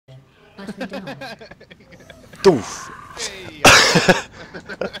But we don't. Doof. Hey.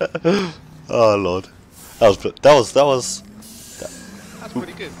 Oh lord, that was. That's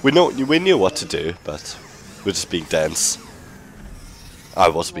pretty good. We knew what to do, but we're just being dense. I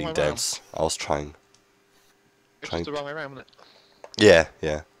was Wrong being way dense. I was trying. It's just the wrong way around, isn't it? Yeah,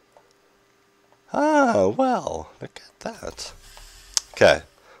 yeah. Ah, well, look at that. Okay,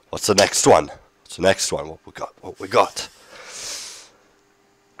 what's the next one? What's the next one? What we got? What we got?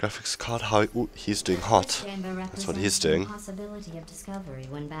 Graphics card. How? Ooh, he's doing hot. That's what he's doing. Possibility of discovery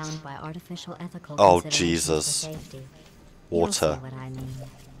when bound by artificial ethical Oh considerations Jesus! for safety. Water. You'll see what I mean.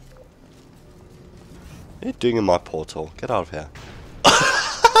 What are you doing in my portal? Get out of here.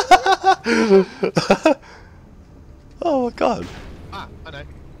 Oh my god. Ah, I know.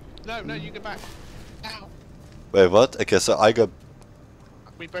 No, no, you go back. Ow. Wait, what? Okay, so I go.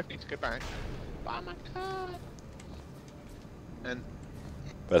 We both need to go back. Oh my god. And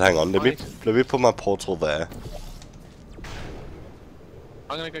Wait, hang on. Let me put my portal there.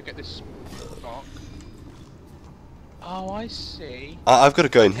 I'm gonna go get this block. Oh, I see. I've got to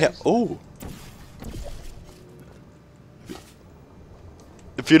go in here. Oh.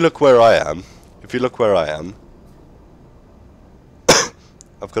 If you look where I am,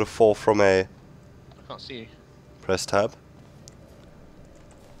 I've got to fall from a. I can't see you. Press tab.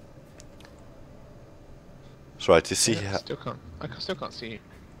 That's right. You see here. Still can't. Still can't see you.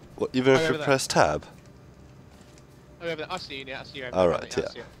 Well, even if over you there. press tab. Oh, over there. I see you. Yeah, I see you. Over All there, right. I Yeah.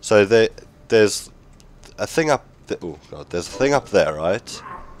 see you. So there's a thing up. Oh god. There's a thing up there, right?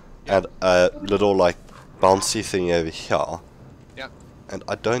 Yeah. And a little like bouncy thing over here. Yeah. And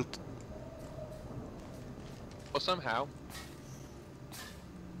I don't. Well, somehow.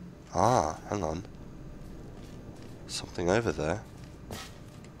 Ah, hang on. Something over there.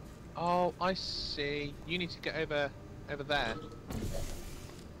 Oh, I see. You need to get over there.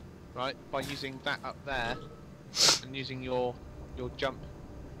 Right, by using that up there and using your jump.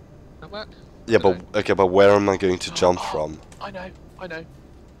 That work? Yeah, I don't but know. okay, but where am I going to jump from? I know. I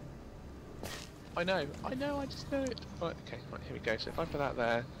just know it. Right, okay, right, here we go. So if I put that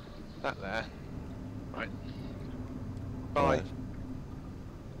there, right. Bye. Right.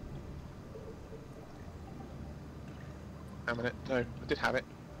 Hang on a minute. No, I did have it.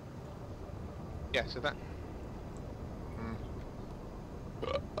 Yeah, so that.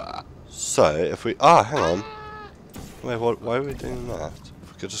 So if we hang on. Wait, what? Why are we doing that?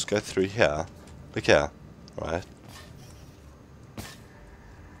 If we could just go through here. Look here, right?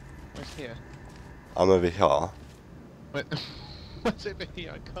 Where's here? I'm over here. Wait, what's over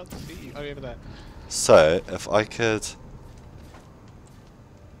here? I can't see you. Oh, over there. So if I could.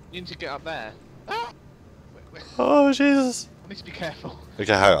 You need to get up there. Ah! Wait. Oh Jesus! I need to be careful.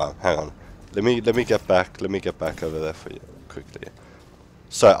 Okay, hang on. Let me get back. Let me get back over there for you quickly.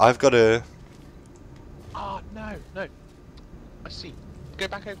 So I've got to. Oh, no. I see. Go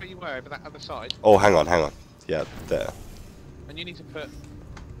back over where you were, over that other side. Oh, hang on. Yeah, there. And you need to put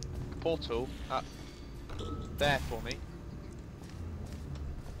a portal up there for me.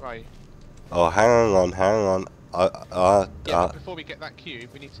 Right. Oh, hang on. Yeah, but before we get that cube,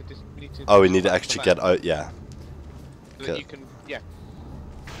 we need to. Oh, we need to actually get out. Yeah. So that you can. Yeah.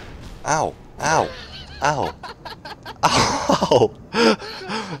 Ow! Ow! Ow! Ow!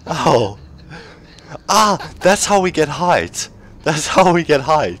 Ow! Ah! That's how we get height! That's how we get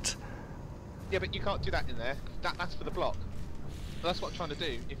height! Yeah, but you can't do that in there. That's for the block. But that's what I'm trying to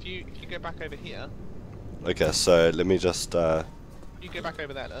do. If you go back over here. Okay, so let me just You go back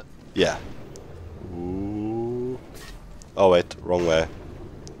over there, look. yeah. Ooh. Oh wait, wrong way.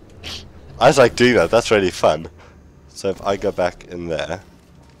 I was like doing that, that's really fun. So if I go back in there.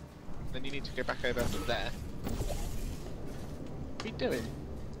 Then you need to go back over there. What are you doing?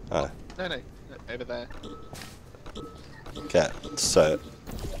 Oh. No, over there. Okay, so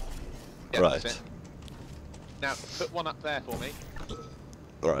Yeah, right. that's it. Now put one up there for me.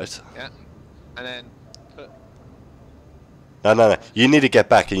 Right. Yeah. And then put. No. You need to get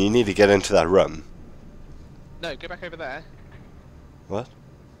back and you need to get into that room. No, go back over there. What?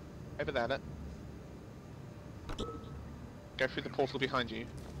 Over there, look. Go through the portal behind you.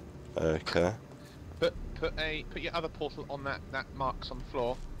 Okay. Put your other portal on that marks on the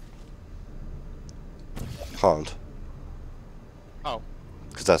floor. Can't. Oh.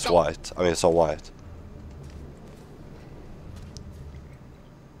 Because that's No. white. I mean, it's not white.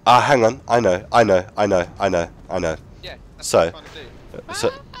 Ah, hang on. I know. Yeah. That's So, what I'm trying to do.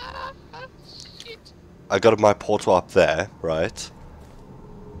 So Shit. I got my portal up there, right?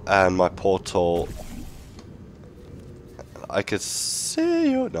 And my portal. I could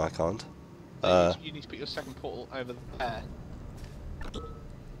see you. No, I can't. So you need to put your second portal over there.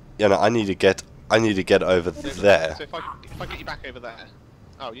 you know, I need to get over there. So if I get you back over there.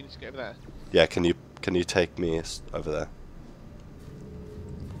 Oh, you need to get over there. Yeah, can you take me over there?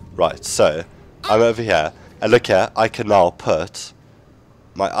 Right, so I'm over here, and look here, I can now put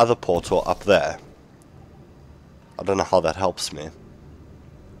my other portal up there. I don't know how that helps me.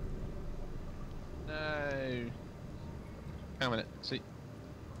 No. Hang on a minute. So,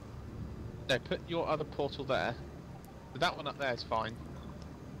 no, put your other portal there. So that one up there is fine.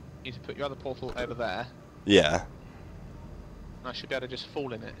 You need to put your other portal over there. Yeah. And I should be able to just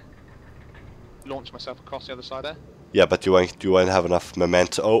fall in it. Launch myself across the other side there. Yeah, but you won't have enough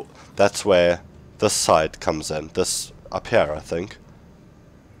momentum. Oh, that's where this side comes in. This up here, I think.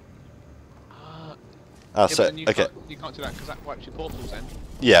 Yeah, So but then okay. you can't do that because that wipes your portals in.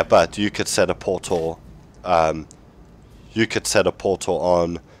 Yeah, but you could set a portal. You could set a portal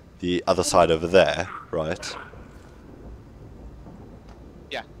on the other side over there, right?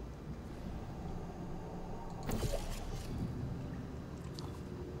 Yeah.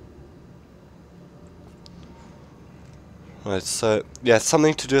 Right. So yeah, it's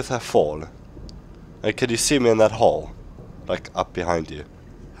something to do with that fall. Like, can you see me in that hole, like up behind you?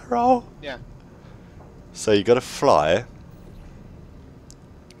 Hello. Yeah. So you got to fly.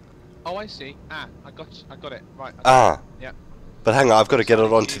 Oh, I see. Ah, I got it. Right. Yeah. But hang on, I've got to get it So I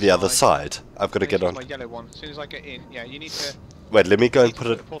need onto to the use other my- side. I've got to get on. My yellow one. As soon as I get in, yeah, you need to. Wait, let me go you and need put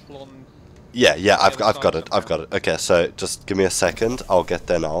to it. a portal on. Yeah, I've the other got side it. I've got it. Okay, so just give me a second. I'll get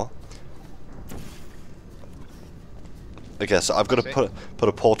there now. Okay, so I've got to put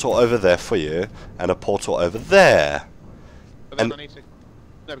a portal over there for you and a portal over there. But then And- I need to.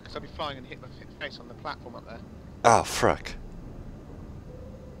 No, because I'll be flying and hit my face on the platform up there. Ah, frick.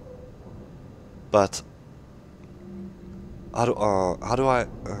 But how do I?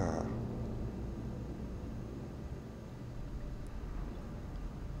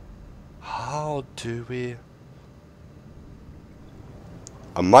 How do we?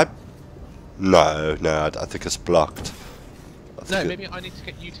 I might. No, I think it's blocked. I No, think maybe I need to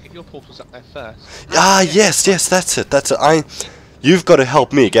get you to get your portals up there first. yes, that's it. You've got to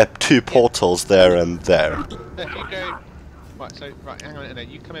help me get two portals there and there. So if you go. Right, hang on a minute.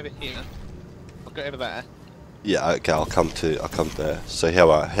 You come over here. I'll go over there. Yeah, okay, I'll come there. So here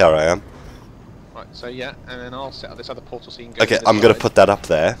I am. Right, so yeah, and then I'll set up this other portal so you can go. Okay, to this I'm gonna side. put that up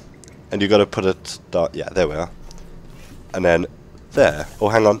there, and you gotta put it down. Yeah, there we are. And then there. Oh,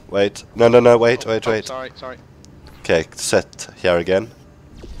 hang on, wait. No, wait. Oh, sorry. Okay, set here again.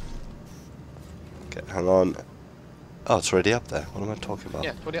 Okay, hang on. Oh, it's already up there. What am I talking about?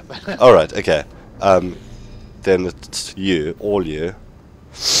 Yeah, put it up there. All right. Okay. Then it's all you.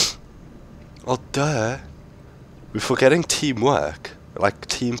 Oh, duh. We're forgetting teamwork, like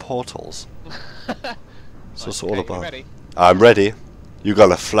team portals. So it's all about. You ready? I'm ready. You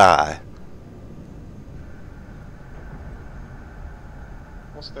gonna fly?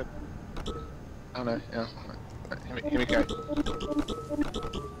 What's the? Oh no, yeah. Here we go.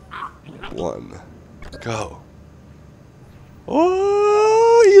 One, go.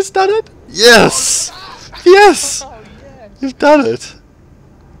 Oh, he's done it! Yes! Yes! Oh yes. You've done it!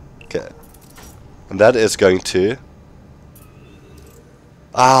 Okay. And that is going to...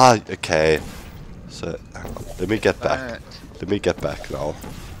 Ah, okay. So, hang on. Let me get back. Let me get back now.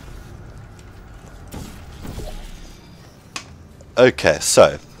 Okay,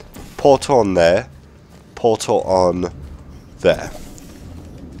 so. Portal on there. Portal on there.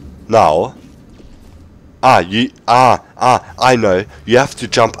 Now... I know. You have to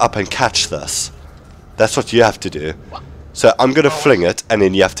jump up and catch this. That's what you have to do. So I'm gonna fling it, and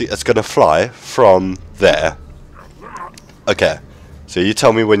then it's gonna fly from there. Okay. So you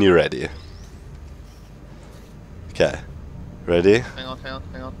tell me when you're ready. Okay. Ready? Hang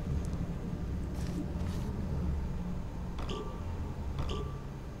on.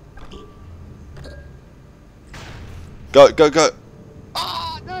 Go.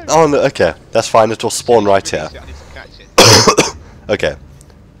 Ah, no! Oh no, okay. That's fine, it will spawn right here. I need to catch it. Okay.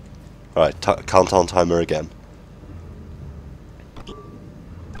 Alright, countdown timer again.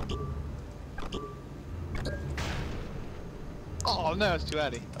 Oh no, it's too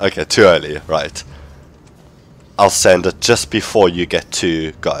early. Okay, too early, right. I'll send it just before you get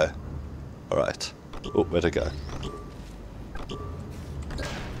to go. Alright. Oh, where'd it go?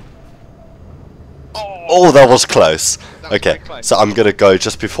 Oh, that was close. That was Okay, very close. so I'm gonna go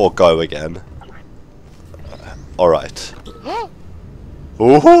just before go again. Alright.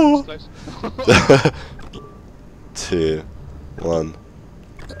 Ooh! Close. 2, 1.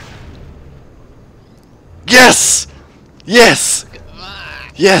 Yes! Yes!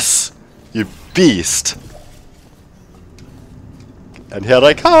 Yes! You beast! And here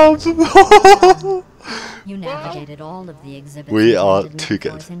I come! You navigated all of the exhibits. We and are landed too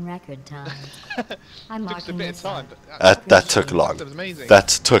metaphors good. in record time. I'm Took us a marking bit of this time, up. but That took long. That was amazing. That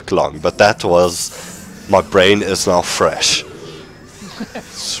took long, but that was... My brain is now fresh.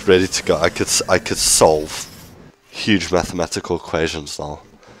 It's ready to go. I could solve huge mathematical equations now.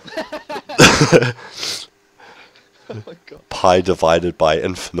 Oh my god. Pi divided by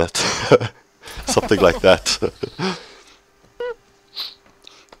infinite. Something like that.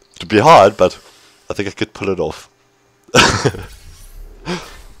 It'd be hard, but I think I could pull it off.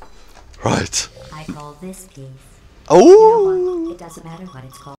 Right. I call this piece. Oh! It doesn't matter what it's called.